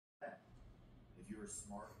If you're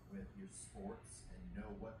smart with your sports and know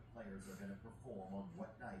what players are going to perform on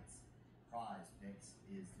what nights, Prize Picks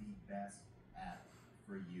is the best app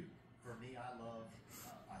for you. For me, I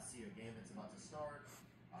see a game that's about to start,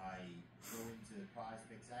 I go into Prize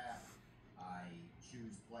Picks app, I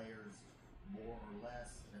choose players more or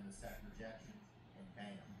less than the set projections, and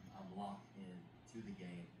bam, I'm locked in to the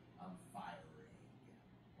game. I'm firing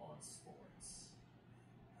on sports.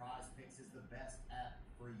 Prize Picks is the best app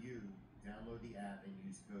for you. Download the app and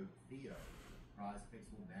use code Theo. Prize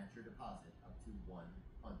Picks will match your deposit up to $100.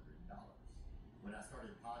 When I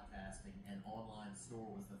started podcasting, an online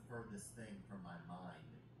store was the furthest thing from my mind.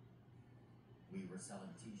 We were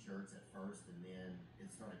selling t-shirts at first, and then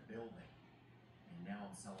it started building. And now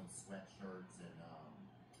I'm selling sweatshirts and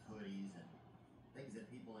hoodies and things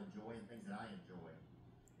that people enjoy and things that I enjoy.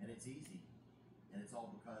 And it's easy. And it's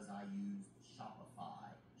all because I used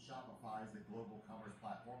Shopify. Shopify is the global commerce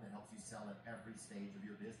platform that helps you sell at every stage of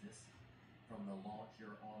your business, from the launch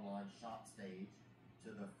your online shop stage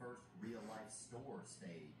to the first real life store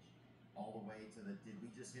stage, all the way to the did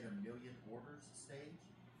we just hit 1 million orders stage?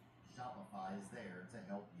 Shopify is there to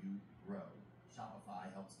help you grow.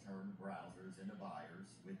 Shopify helps turn browsers into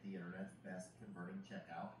buyers with the internet's best converting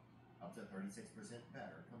checkout, up to 36%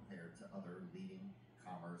 better compared to other leading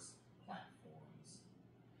commerce platforms.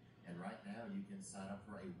 And right now you can sign up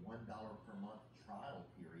for a $1 per month trial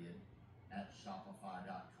period at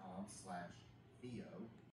shopify.com/Theo.